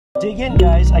Dig in,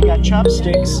 guys. I got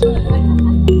chopsticks.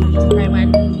 Try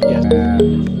one. Yes.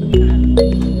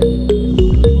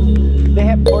 They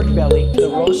have pork belly, the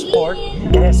roast pork.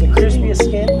 It has the crispiest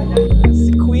skin.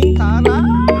 It's the Queen Tara.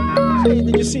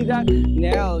 Did you see that?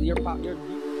 Nell, your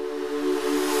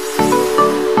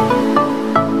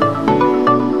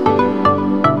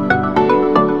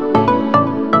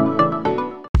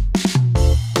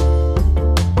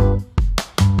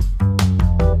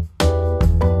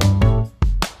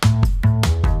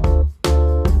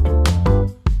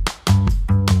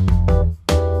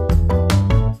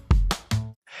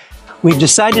We've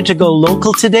decided to go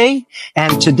local today,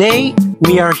 and today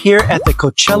we are here at the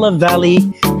Coachella Valley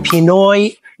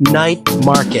Pinoy Night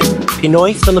Market,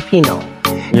 Pinoy Filipino.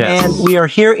 Yes. And we are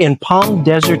here in Palm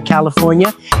Desert,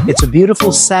 California. It's a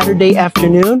beautiful Saturday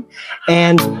afternoon,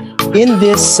 and in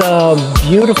this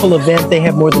beautiful event, they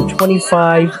have more than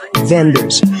 25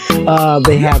 vendors.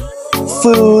 They have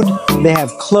food, they have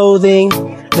clothing,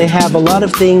 they have a lot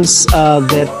of things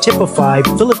that typify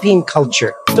Philippine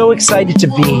culture. So excited to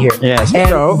be here. Yes. And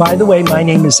So, by the way, my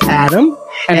name is Adam,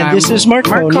 and this is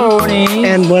Marconi.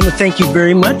 And want to thank you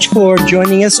very much for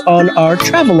joining us on our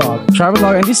travelogue.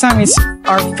 TraVlog, and this time is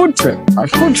our food trip, our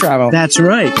food travel. That's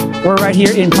right. We're right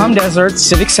here in Palm Desert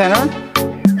Civic Center,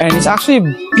 and it's actually a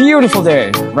beautiful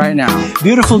day right now.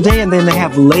 Beautiful day, and then they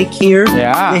have lake here.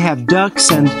 Yeah. They have ducks,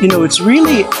 and you know, it's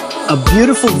really a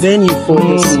beautiful venue for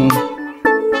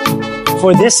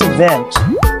this event.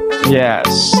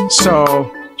 Yes.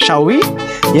 So, shall we?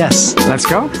 Yes. Let's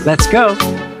go. Let's go.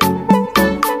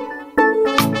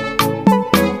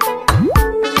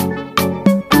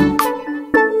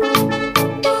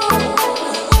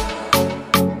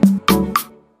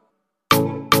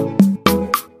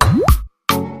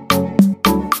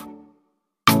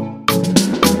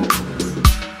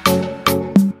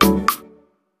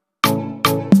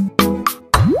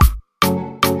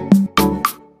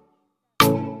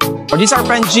 Oh, this is our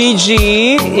friend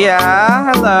Gigi.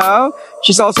 Yeah, hello.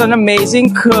 She's also an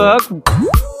amazing cook.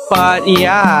 But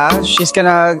yeah, she's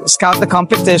gonna scout the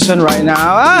competition right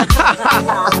now.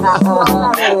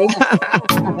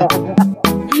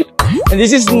 And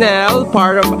this is Nell,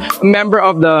 a member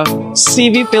of the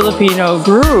CV Filipino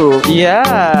group.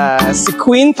 Yes,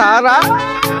 Queen Tara.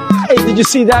 Hey, did you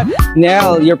see that?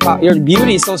 Nell, your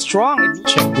beauty is so strong.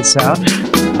 Check this out.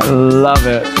 I love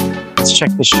it. Let's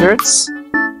check the shirts.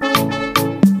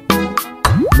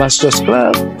 Bastos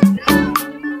Club.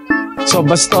 So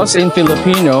bastos in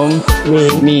Filipino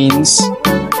means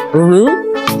rude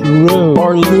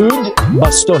or lewd.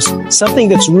 Bastos, something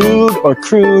that's rude or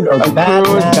crude or bad,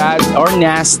 or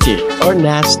nasty. or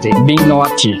nasty. Being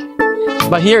naughty.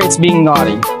 But here it's being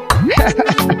naughty.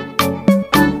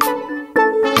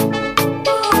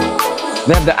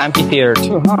 They have the amphitheater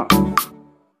too, huh?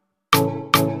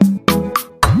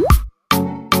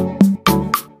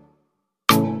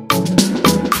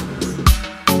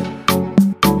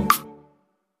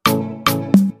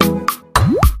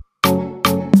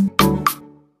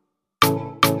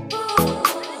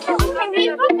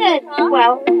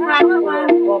 Well,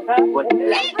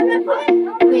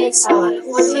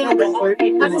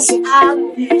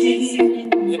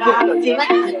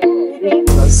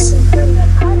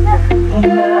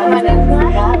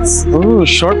 Ooh,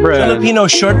 shortbread. Filipino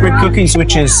shortbread cookies,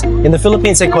 which is, in the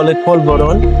Philippines, they call it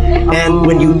polvoron. And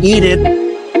when you eat it,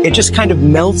 it just kind of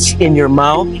melts in your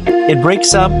mouth. It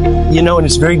breaks up, you know, and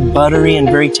it's very buttery and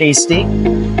very tasty.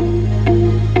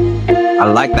 I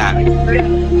like that.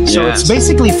 So it's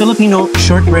basically Filipino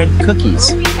shortbread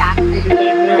cookies.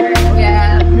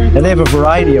 And they have a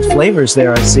variety of flavors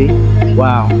there, I see.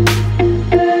 Wow.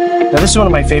 Now this is one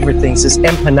of my favorite things, is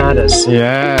empanadas.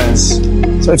 Yes.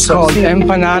 So it's called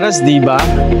empanadas, diba?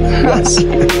 Yes.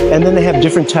 And then they have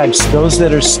different types. Those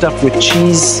that are stuffed with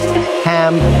cheese,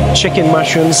 ham, chicken,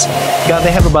 mushrooms. God,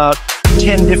 they have about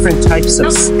 10 different types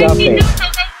of stuffing.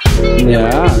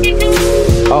 Yeah.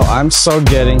 Oh, I'm so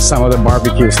getting some of the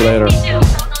barbecues later.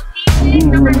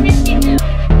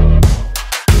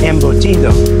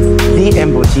 Embutido. The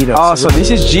embutido. Oh, so this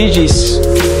is Gigi's.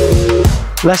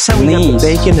 Last time we got the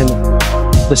bacon and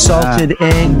the salted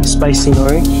egg, spicy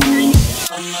nori.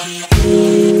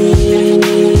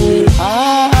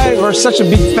 We're such a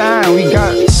big fan. We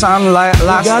got some last We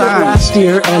got time. it last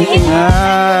year, and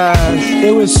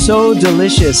it was so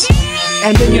delicious.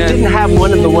 And then you didn't have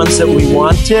one of the ones that we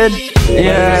wanted.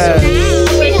 Yeah.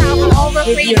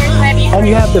 And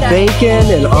you have the bacon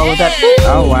and all of that.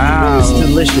 Oh, wow. It's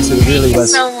delicious. It really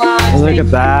was. so much. Look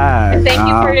at that. Thank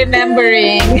you for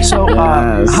remembering. So,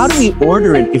 Yes. how do we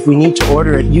order it if we need to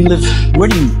order it? You live, where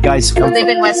do you guys I come live from?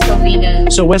 in West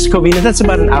Covina. So, West Covina, that's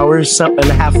about an hour and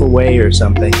a half away or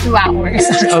something. 2 hours.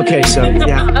 Okay, so,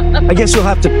 yeah. I guess you'll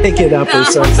have to pick it up or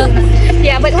something.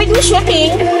 Yeah, but we do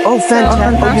shipping. Oh,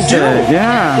 fantastic. Good.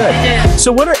 Yeah. Good.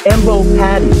 So, what are embo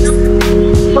patties?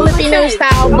 Filipino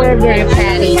style burger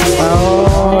patty.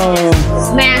 Oh.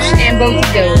 Smashed and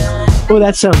embutido. Oh,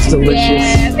 that sounds delicious.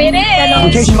 Yes, it In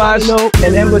is. case you Smash. don't know,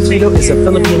 an embutido is a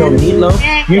Filipino meatloaf,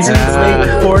 usually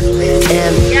flavored pork,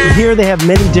 and here they have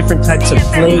many different types of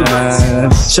flavors.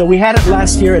 Yes. So we had it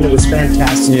last year, and it was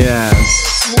fantastic.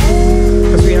 Yes.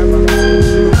 Because we have. My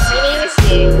name is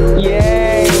Jay.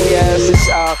 Yay! Yes.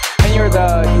 And you're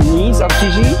the niece of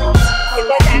Gigi. It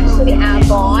was actually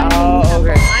Avon. Oh,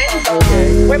 okay.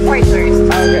 Okay. We're partners.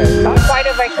 Okay. We're part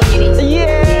of our community.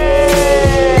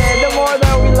 Yay! The more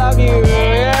that we love you.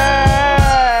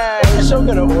 Yeah. We're so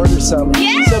gonna order some.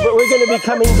 Yeah. So, but we're gonna be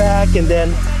coming back, and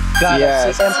then God, Yes.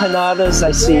 I see empanadas,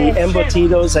 I see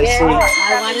embutidos, I see.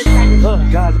 I want to try. Oh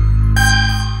God.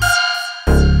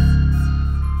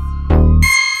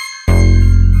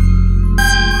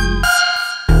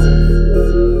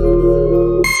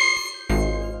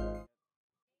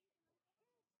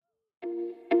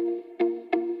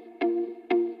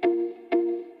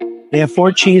 They have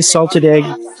 4 cheese, salted egg,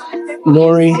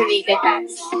 nori,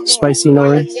 spicy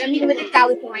nori. With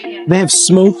California. They have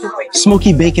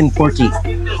smoky bacon porky.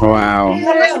 Wow.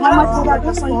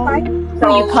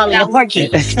 So you call it a porky.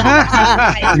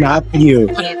 Not you.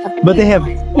 But they have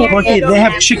porky. They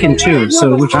have chicken too.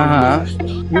 So which Uh-huh.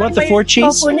 you want the 4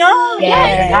 cheese?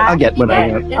 Yeah. I'll get what I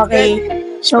want. Okay.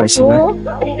 Spicy.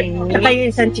 Saka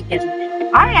yung isang chicken.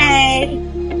 Alright.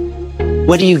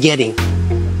 What are you getting?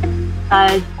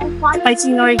 Spicy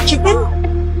nori chicken,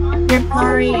 shrimp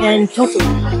nori, and tofu.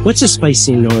 What's a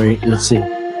spicy nori? Let's see.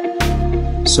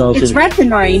 Salted. It's red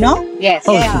nori, no? Yes.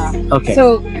 Oh, Yeah. okay.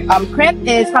 So, crab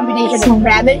is combination of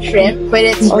crab and shrimp, but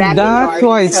it's Oh, wrapped in that's nori,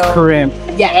 why it's so- crimp.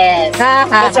 Yes.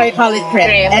 That's why we call it crab.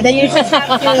 And then you just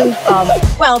have to,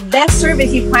 well, best serve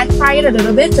if you plant fry it a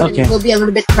little bit, so Okay. it will be a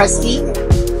little bit crusty.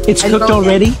 It's cooked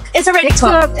already? It's already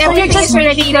cooked. And we're just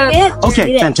ready to eat it.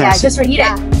 Okay, Yeah, fantastic. just ready to eat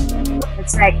it.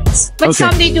 That's right. But Okay.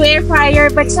 some they do air fryer,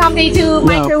 but some they do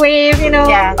microwave, you know.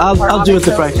 Yeah. I'll do it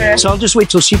the fry. So I'll just wait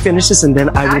till she finishes and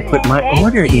then I will put my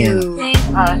order in.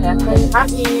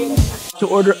 To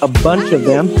order a bunch of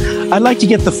them, I'd like to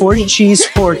get the 4 cheese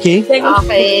porky,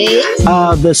 Okay.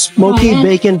 the smoky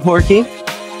bacon porky,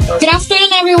 Good afternoon,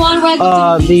 everyone.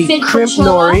 Welcome to the Fit crimp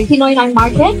Coachella, nori. Pinoy Night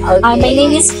Market. My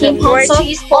name is Kim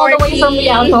Pancit, all the way from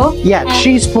Rialto. yeah,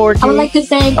 cheese porky, I would like to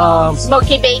thank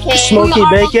Smoky bacon. smoky Kuya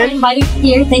Arnold for bacon, inviting me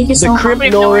here. Thank you the so much. crimp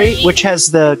nori, which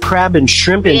has the crab and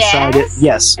shrimp inside it.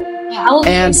 Yes. Yeah, I will be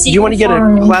And your do you want to get a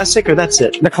speaker classic or that's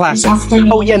it? The classic. for this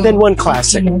afternoon. Oh yeah, and then one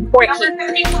classic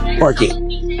porky.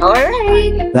 All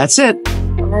right. That's it.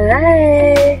 All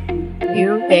right.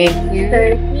 Thank you.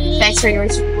 Thanks for your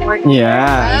support.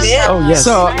 Yes. Oh yes.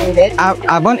 So,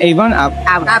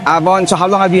 Avon, so how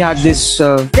long have you had this?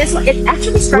 This one, it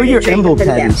actually Where started are your during embo the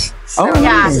pandemic. patties? Oh,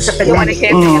 Yeah, nice. so you want to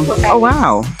get Oh,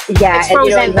 wow. Yeah, It's and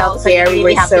you frozen know, though, so you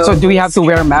really have So, do we have to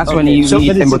wear a mask when you So, eat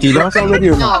but it's embutidos? already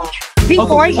or not?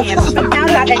 before him, but now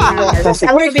not anymore.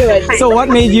 And we're good. So, what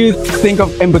made you think of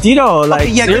embutido? Like,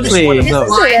 yeah, give us one seriously? of those.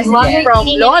 This is a recipe from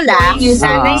Lola.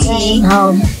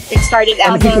 It started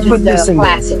out And if you could with put this the in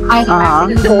there. classic Uh-huh.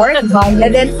 pork.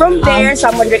 And then from there,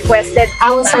 someone requested,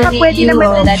 I will baka serving pwede you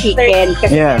naman ng chicken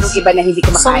kasi Yes. yung iba na hindi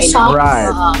some kumakain. sauce,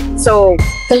 Right. So,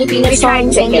 Filipino we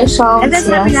tried sauce, chicken. English sauce. And then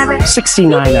sabi namin,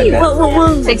 69 I bet.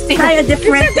 we'll try a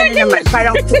different ano naman,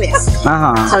 parang twist.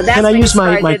 Uh-huh. So that's Can I when use it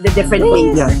my- started the different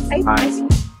things. Yeah. Nice.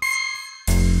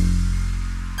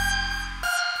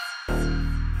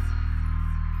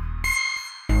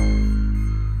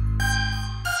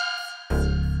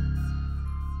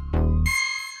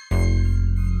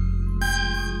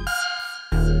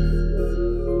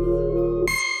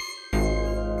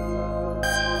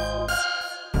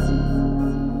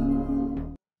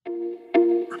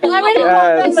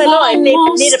 Yes. I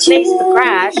need a place to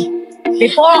crash.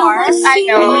 Before, I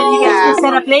know, yeah.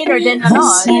 Set up later, then ano.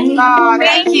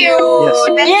 Thank you.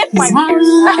 Yes.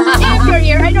 Yes, you're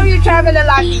here. I know you travel a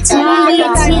lot, Tita.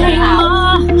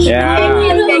 Yeah.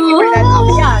 Thank you for that.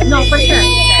 Yeah, no, for sure.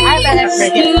 I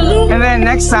bet. And then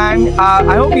next time, I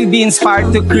hope you'll be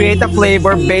inspired to create a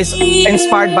flavor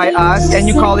inspired by us, and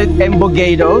you call it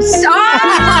embogados.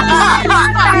 I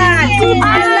love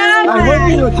I hope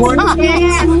you record.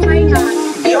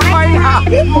 it.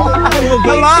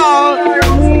 Hello.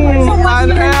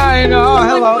 I know.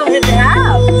 Hello.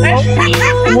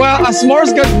 Well, a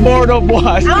smorgasbord of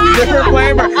what? Different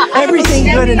flavor. Everything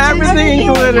good and Everything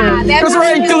included. Because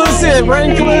we're inclusive. We're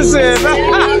inclusive.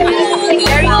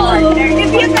 Very good.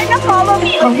 If you're gonna follow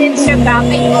me on Instagram,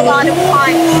 make a lot of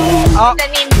fun. Oh, The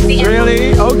name is the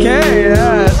really? Okay.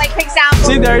 Yes. Like, for example,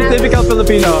 See, they're typical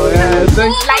Filipino. Yes.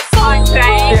 like fonts,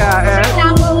 right? Yeah, yeah. For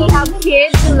example, we have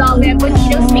kids who love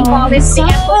embutidos. We call it the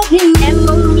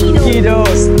embutidos.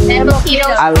 Kiddos.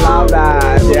 Embutidos. I love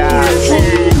that. Yeah.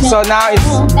 So now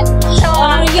it's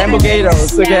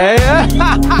embogados, okay?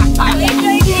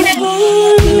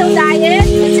 Keto diet,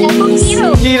 it's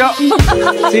embutido. Keto.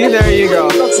 See, there you go.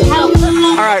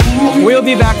 All right, we'll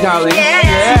be back, darling.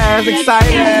 Yes,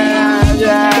 excited.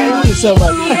 Yeah. Thank you so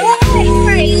much.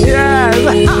 Yes.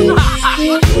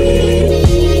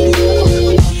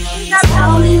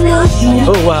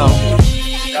 Oh, wow.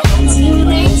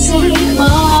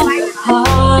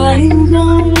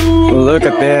 Look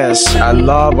at this. I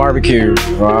love barbecue.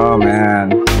 Oh, man.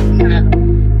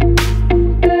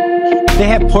 They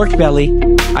have pork belly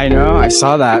I know, I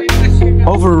saw that.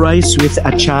 over rice with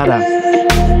achara.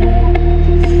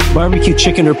 Barbecue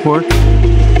chicken or pork.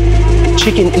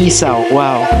 Chicken isaw.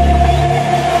 Wow.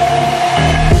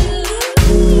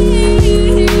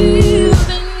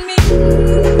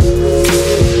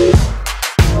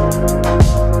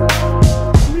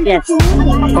 Yes.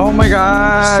 Oh my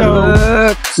God. So,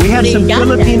 look. We have some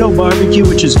Filipino barbecue,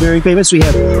 which is very famous. We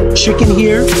have chicken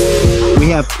here. We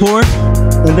have pork.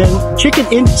 And then chicken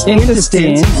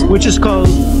intestines, which is called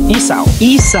Isaw.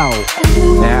 isaw,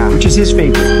 Yeah. which is his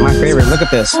favorite. My favorite. Look at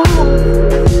this. I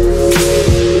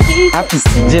have to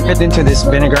dip it into this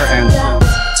vinegar and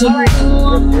so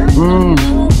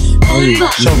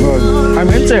good. I'm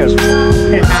interested.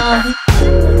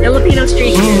 Filipino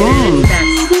street food is best.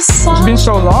 It's been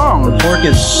so long. Pork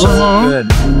is so good.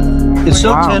 It's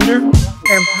so Wow. tender.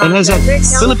 It has that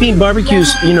Philippine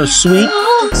barbecue's, sweet.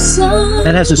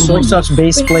 That has a soy sauce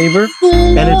based flavor,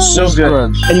 and it's so good.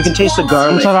 And you can taste the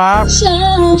garlic. Sarap.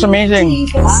 It's amazing.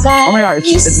 Oh my God,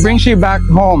 it brings you back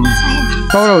home.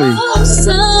 Totally.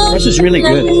 This is really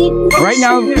good. Right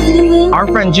now, our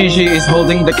friend Gigi is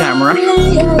holding the camera.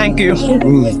 Thank you.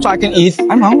 So I can eat.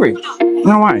 I'm hungry. You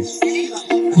know why?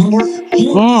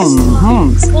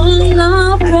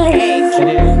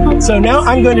 So now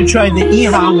I'm going to try the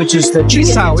ihaw, which is the chicken.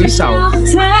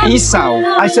 Isaw.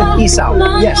 I said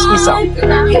isaw. Yes, isaw.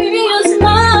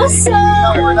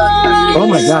 Oh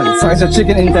my God. So it's a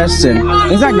chicken intestine.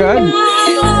 Is that good?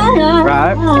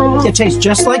 Right? It tastes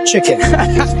just like chicken.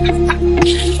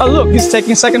 Oh look, he's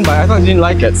taking second bite. I thought you didn't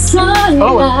like it.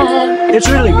 Oh, it's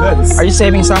really good. Are you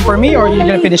saving some for me or are you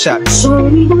gonna finish that?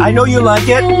 I know you like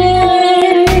it,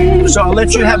 so I'll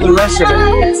let you have the rest of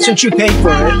it since you paid for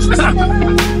it.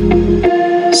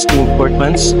 Steamed pork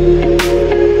buns.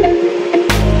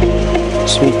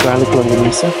 Sweet garlic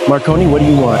longanisa. Marconi, what do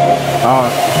you want?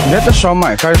 Get the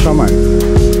shomai. Try shomai.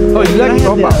 Oh, you like Can I have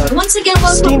shomai? Once again,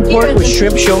 welcome steamed pork here. with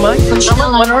shrimp shomai?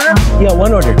 One order? Yeah,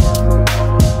 one order.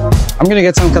 I'm gonna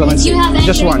get some Do calamansi. you have any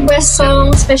Just one. request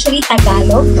song, especially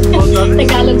Tagalog?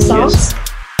 Tagalog songs?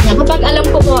 Yeah, kapag alam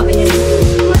ko po, ayan.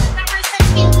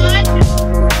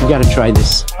 You gotta try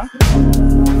this.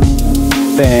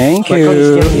 Thank Marconi's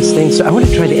you. getting these things, so I want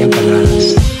to try the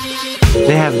empanadas.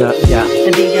 They have the, yeah.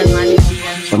 The vegan one is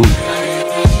vegan.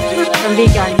 The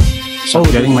vegan. So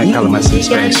I'm getting my calamansi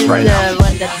space right now. The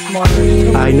one that's more.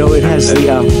 I know it has the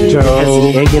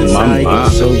egg inside.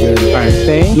 It's so good. Alright,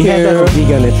 thank You you. had that on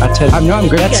vegan, I tell you. No, I'm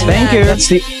good. Thank you. That's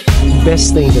the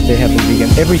best thing that they have in vegan.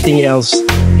 Everything else,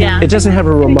 Yeah. it doesn't have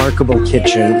a remarkable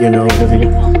kitchen, the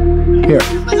vegan. Here,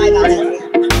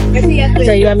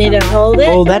 So you want me to hold it?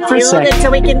 Hold that for a Hold it sec. so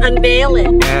we can unveil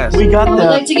it. Yes. we got I'd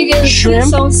like to give you the two shrimp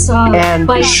songs and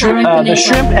by the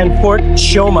shrimp and pork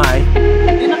shomai,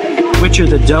 which are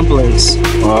the dumplings.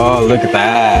 Oh, look at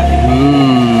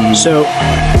that. So,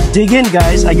 dig in,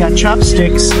 guys. I got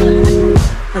chopsticks.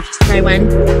 Let's try one.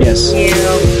 Yes,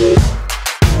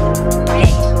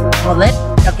 Okay. Hold it.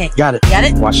 Okay. got it. Got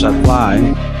it? Watch that fly.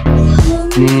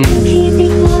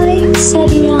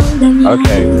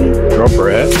 Okay, go for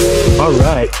it. All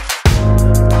right.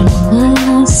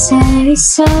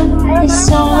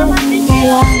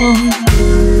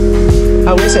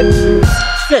 How is it?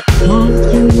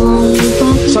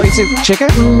 So is it chicken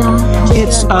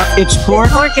It's pork.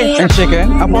 Pork and and chicken?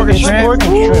 Pork and It's shrimp? pork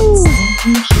and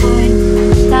shrimp.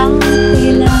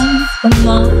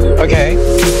 Okay.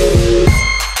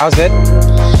 How's it?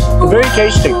 Very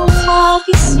tasty.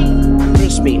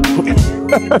 Crispy.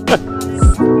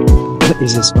 What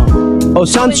is this? Oh,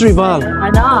 Sans Rival.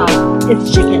 Ano?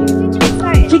 It's chicken.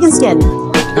 Chicken skin.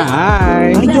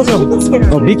 Hi. Chicken skin.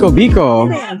 Oh, Biko Biko.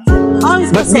 Oh,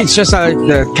 it's But it's just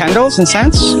the candles and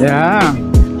scents? Yeah.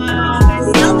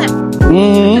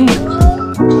 Mm.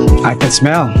 I can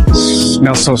smell.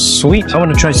 Smells so sweet. I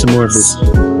want to try some more of this.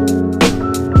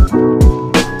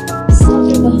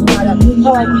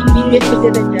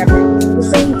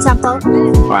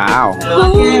 Wow.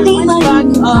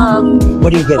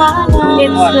 What do you get?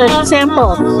 It's the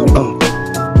sample.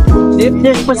 Oh,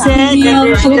 There's pancit,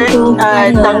 there's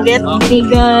tanggit,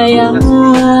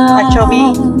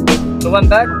 achobi. The one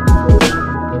back?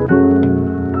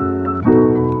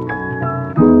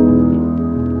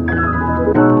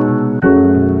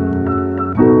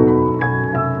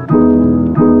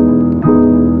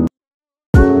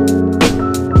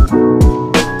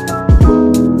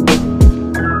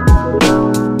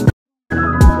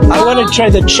 I want to try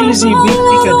the cheesy beef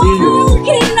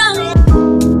picadillo.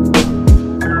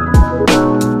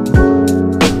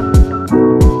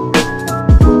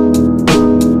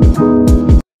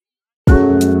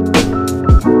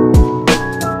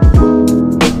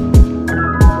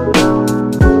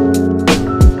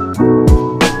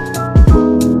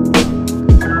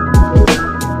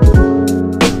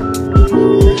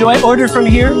 Do I order from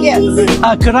here? Yes.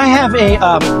 Could I have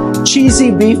a cheesy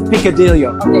beef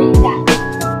picadillo?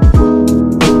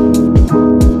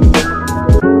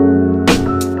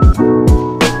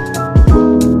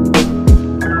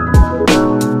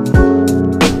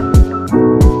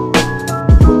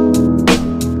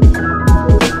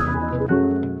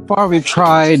 Far we've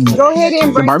tried Go ahead and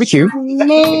the bring barbecue.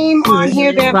 name on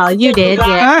here. There. Well, you did,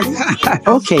 yeah.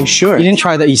 Okay, sure. You didn't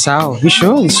try the isao. You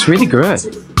should. It's really good.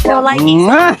 So, like,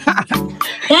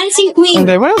 Dancing Queen. And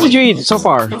then what else did you eat so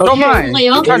far? Shomai.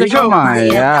 Try the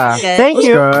shomai. Yeah. Thank It's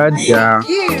you. good. Yeah.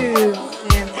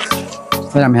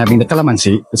 And I'm having the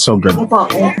calamansi. It's so good.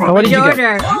 What did you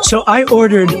get? So I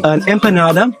ordered an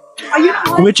empanada,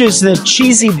 which is the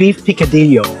cheesy beef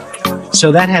picadillo.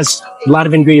 So that has a lot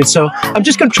of ingredients. So I'm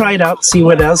just going to try it out, see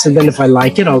what else, and then if I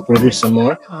like it, I'll order some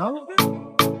more.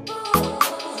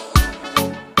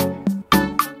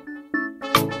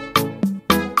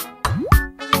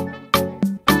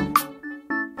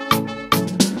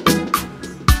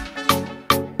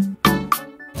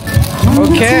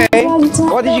 Okay.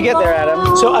 What did you get there,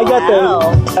 Adam? So I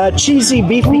got the cheesy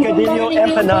beef picadillo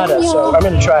empanada. So I'm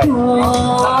going to try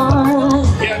it.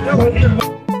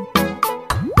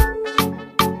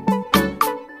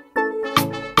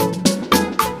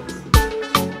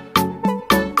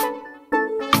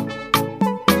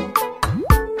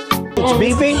 It's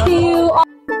beefy.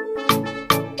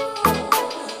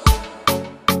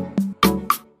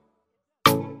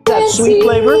 That sweet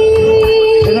flavor.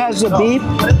 It has the beef.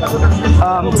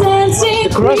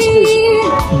 The crust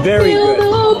is very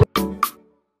good.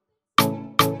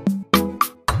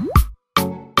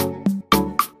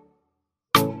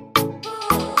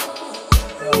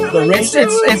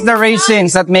 It's the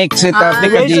raisins that makes it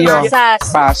picadillo.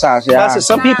 Pasas, yeah. Pasas.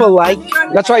 Some people like.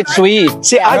 That's why it's sweet.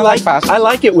 See, I don't like pasas. I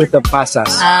like it with the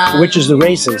pasas, which is the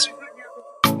raisins.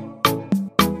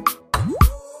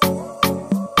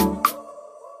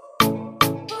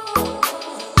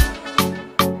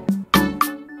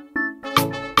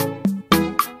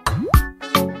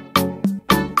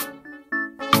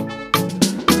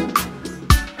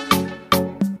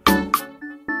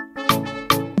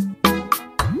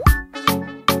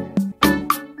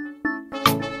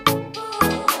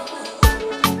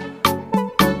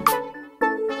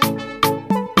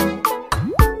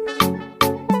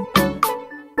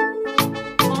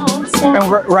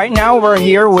 And right now we're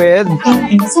here with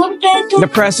the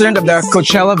president of the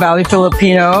Coachella Valley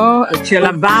Filipino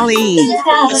Coachella Valley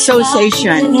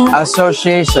Association.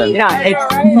 Yeah, it's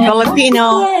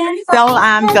Filipino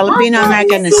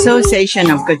American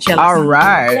Association of Coachella. All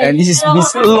right, and this is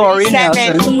Miss Lori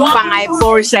Nelson.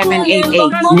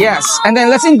 754788. Yes, and then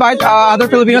let's invite other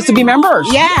Filipinos to be members.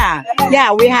 Yeah,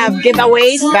 we have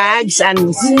giveaways, bags,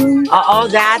 and all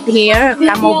that here.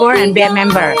 Come over and be a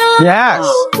member.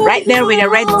 Yes. Right there with a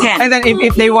red tent. And then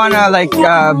if they wanna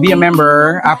be a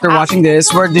member after watching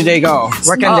this, where do they go?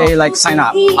 Where can they sign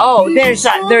up? Oh, there's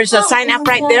a sign up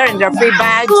right there, and there are free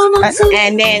bags.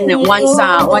 And then once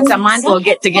a month we'll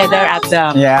get together at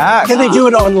the. Yeah. Can they do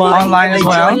it online? Online as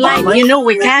well. Online,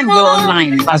 we can go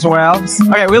online. As well.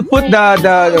 Okay, we'll put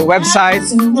the website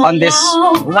on this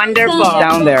Wonderful.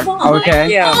 down there. Okay.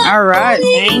 Yeah. All right.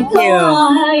 Thank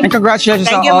you. And congratulations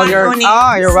Thank on you, all your.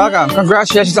 Marconi. You're welcome.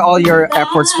 Congratulations on all your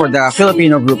efforts for the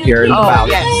Filipino group here in the Oh,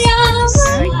 Valley. yes.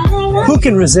 Who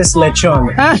can resist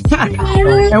lechon?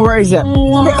 And where is it?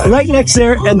 Right next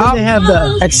there, and then they have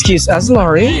the. Excuse us,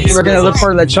 Lori. We're gonna look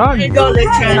for lechon.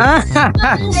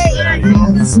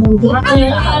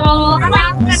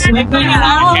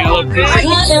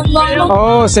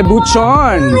 Oh,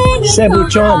 cebuchon.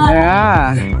 Cebuchon.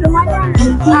 Yeah.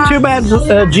 Too bad,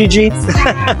 Gigi.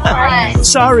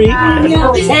 Sorry.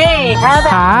 Hey,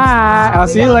 Hi. I'll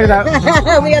see you like that.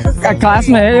 we got the A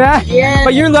classmate. Yeah.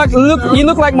 But you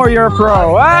look like more you're a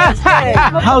pro.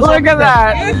 Look at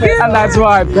that. And that's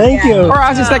why. Thank you. Or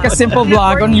else it's like a simple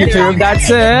vlog on YouTube. That's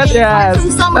it. Yes.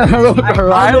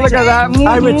 Right. Look at that.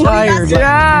 I retired.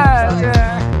 Yeah.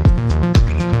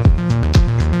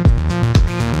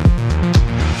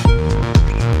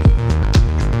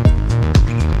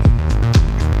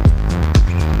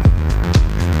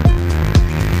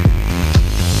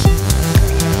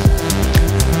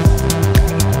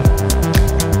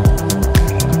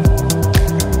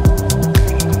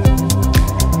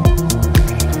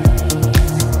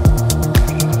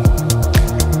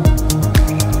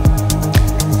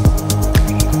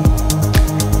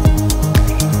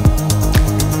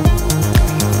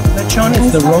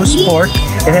 It's the roast pork.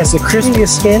 It has the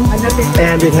crispiest skin,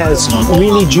 and it has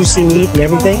really juicy meat and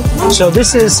everything. So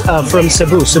this is from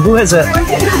Cebu. Cebu has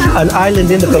an island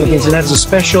in the Philippines and has a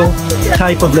special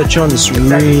type of lechon. It's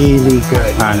really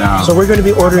good. I know. So we're going to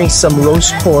be ordering some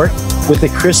roast pork with a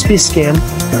crispy skin,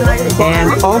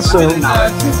 and also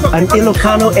an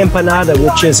Ilocano empanada,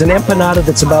 which is an empanada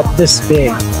that's about this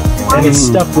big. And it's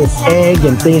stuffed with egg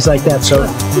and things like that. So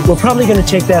we're probably going to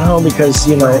take that home because,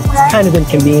 you know, it's kind of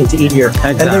inconvenient to eat here. Exactly.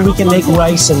 And then we can make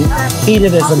rice and eat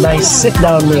it as a nice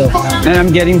sit-down meal. And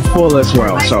I'm getting full as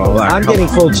well. So I'm getting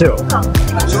full too.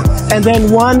 And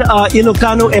then one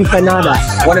Ilocano empanada.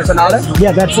 One empanada?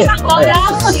 Yeah, that's it. What?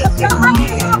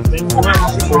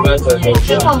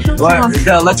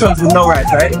 The lechons with no rice,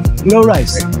 right? No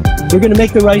rice. We're going to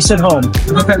make the rice at home.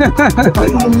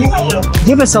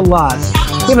 Give us a lot.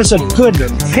 Give us a good,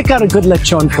 pick out a good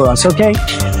lechon for us, okay?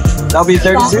 That'll be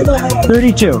 32?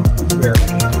 32.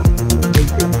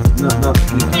 No.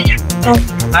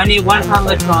 I need 1 pound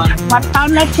lechon. 1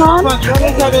 pound lechon.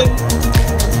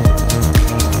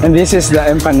 And this is the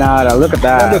empanada. Look at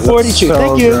that. Number 42. So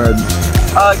Thank you. Good.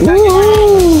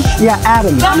 Yeah,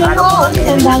 Adam.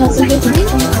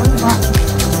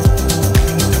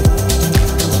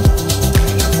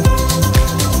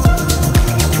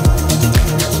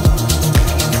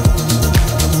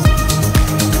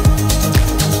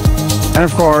 And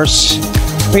of course,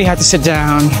 we had to sit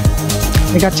down.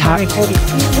 We got tired.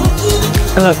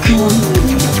 Look,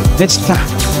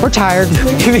 we're tired.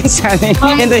 We've been standing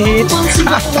in the heat.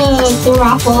 The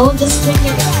raffle, just bring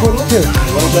it.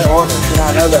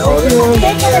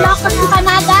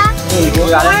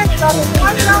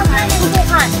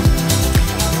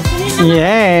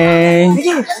 Yay!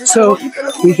 So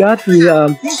we got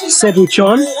the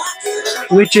cebuchon,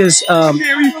 which is a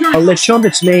lechon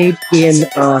that's made in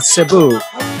Cebu,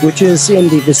 which is in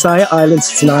the Visaya Islands.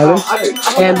 It's an island.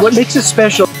 And what makes it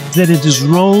special is that it is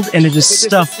rolled and it is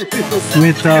stuffed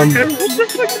with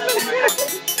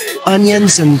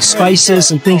onions and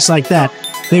spices and things like that.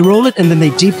 They roll it and then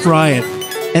they deep fry it.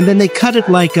 And then they cut it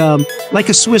like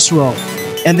a Swiss roll.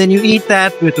 And then you eat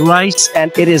that with rice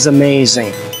and it is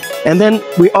amazing. And then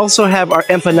we also have our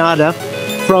empanada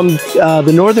from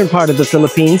the northern part of the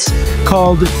Philippines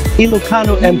called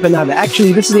Ilocano empanada.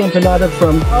 Actually, this is the empanada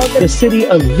from the city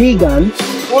of Vigan.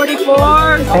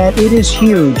 44. And it is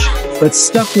huge, but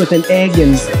stuffed with an egg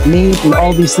and meat and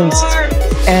all these things.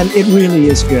 And it really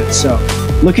is good. So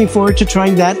looking forward to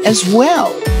trying that as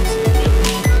well.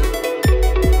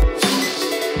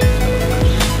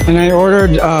 And I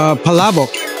ordered palabok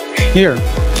here.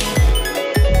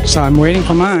 So I'm waiting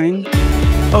for mine.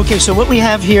 Okay, so what we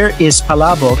have here is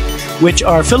palabok, which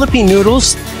are Philippine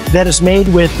noodles that is made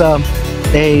with a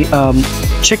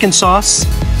chicken sauce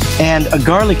and a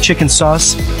garlic chicken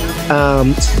sauce.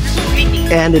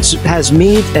 And it has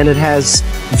meat and it has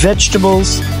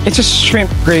vegetables. It's a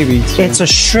shrimp gravy. It's a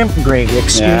shrimp gravy,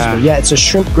 excuse Yeah. me. Yeah, it's a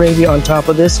shrimp gravy on top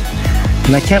of this.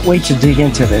 And I can't wait to dig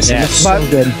into this. Yeah, It looks but so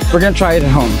good. we're gonna try it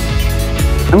at home.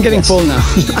 I'm getting full now.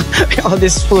 All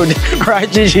this food,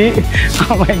 right, Gigi?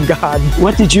 Oh my God.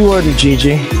 What did you order,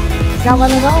 Gigi? Got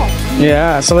one at all.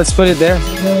 Yeah, so let's put it there.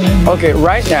 Okay,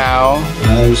 right now,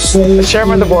 the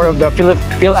chairman of the board of the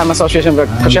Phil-Am Association of the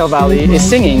Coachella Valley is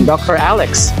singing, Dr.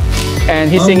 Alex.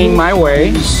 And he's singing My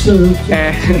Way.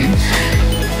 And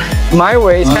My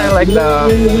Way is kind of like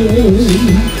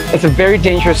it's a very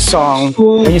dangerous song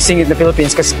when you sing it in the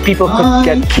Philippines because people could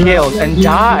get killed and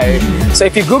die. So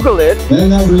if you Google it,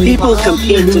 People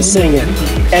compete to sing it.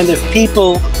 And if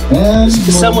people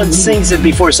if someone sings it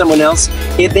before someone else,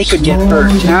 they could get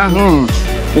hurt.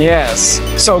 Yes.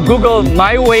 So Google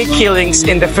My Way Killings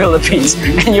in the Philippines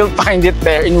and you'll find it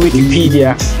there in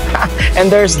Wikipedia.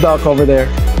 And there's Doc over there.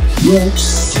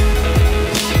 Yes.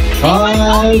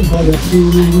 I had a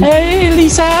feeling Hey,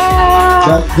 Lisa!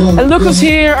 that And look who's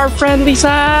here, our friend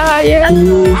Lisa! Yeah!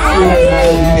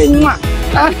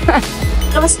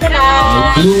 Kamusta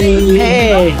na?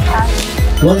 Hey!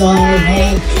 what I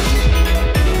had.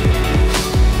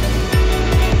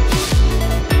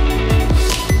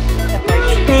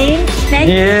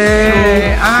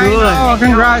 Yeah! I know!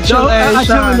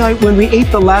 Congratulations! When we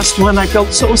ate the last one, I felt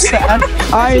so sad.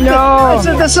 I know! I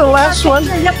said, that's the last one.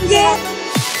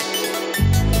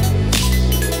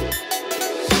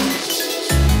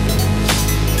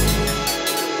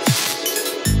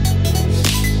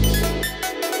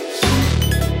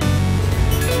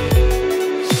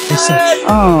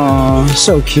 Oh,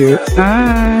 So cute.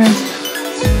 hi!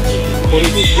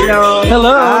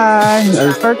 Hello. Hi!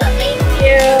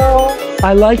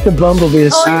 I like the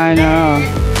bumblebees. I know.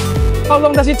 How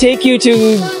long does it take you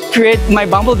to create my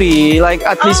bumblebee? Like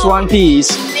at least one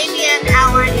piece? Maybe an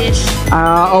hour-ish.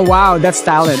 Oh wow, that's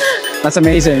talent. That's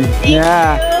amazing.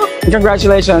 Yeah.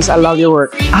 Congratulations. I love your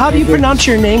work. How do you pronounce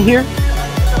your name here?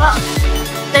 Well,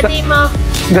 the name of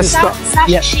The sto-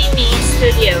 Sashimi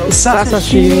Studio.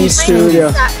 Sashimi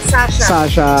Studio.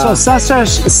 Sasha. So Sasha.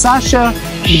 Sasha,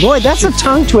 boy, that's a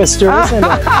tongue twister, isn't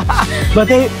it? But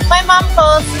My mom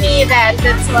told me that.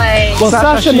 That's why. well,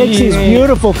 Sasha makes these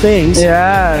beautiful things. And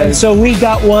Yeah. so we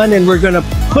got one and we're gonna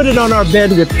put it on our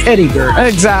bed with Teddy Bear.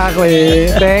 Exactly.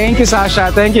 Thank you,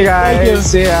 Sasha. Thank you, guys. Thank you.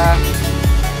 See ya.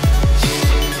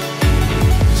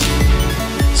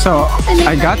 So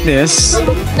I got this.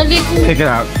 Check it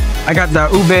out. I got the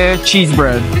ube cheese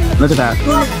bread. Look at that.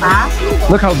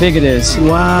 Look how big it is.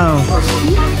 Wow.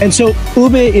 And so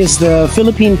ube is the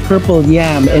Philippine purple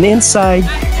yam, and inside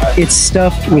it's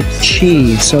stuffed with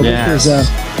cheese. So Yes.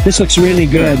 this looks really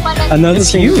good. Another It's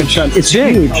thing you huge. can try. It's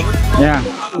Big. huge. Yeah.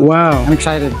 Wow. I'm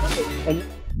excited.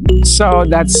 So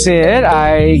that's it.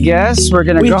 I guess we're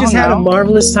gonna We've go just had a now.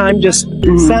 marvelous time just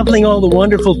sampling all the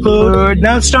wonderful food.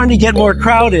 Now it's starting to get more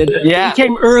crowded. Yeah. We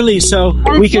came early so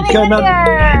we could come up.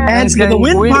 And It's the getting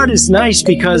wind windy. part is nice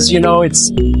because,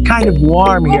 it's kind of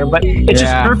warm here, but it's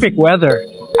just Yeah. perfect weather.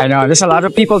 I know there's a lot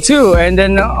of people too, and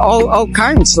then all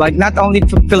kinds, like not only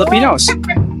Filipinos,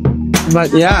 but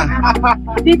yeah.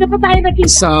 Dito pa tayo nakita.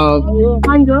 So,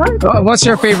 what's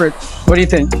your favorite? What do you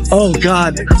think? Oh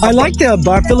God, I like the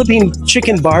Philippine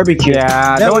chicken barbecue.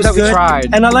 Yeah, the one was that we good. tried.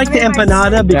 And I like the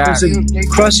empanada because the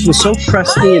crust was so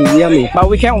crusty and yummy. But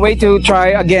we can't wait to try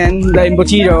again the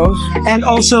embutido. And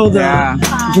also the Yeah.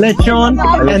 lechon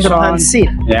and the Lechon. pancit,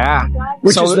 Yeah,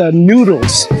 which so is the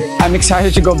noodles. I'm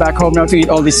excited to go back home now to eat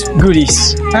all these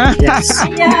goodies. Yes.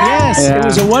 Yes, Yeah. it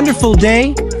was a wonderful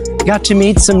day. Got to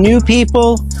meet some new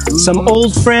people, some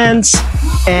old friends,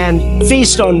 and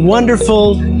feast on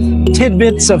wonderful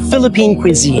tidbits of Philippine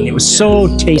cuisine. It was so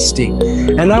tasty.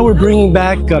 And now we're bringing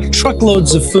back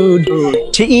truckloads of food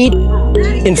to eat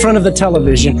in front of the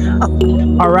television.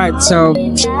 All right, so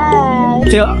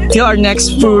till our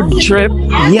next food trip,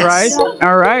 Yes. right?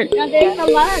 All right.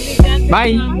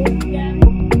 Bye.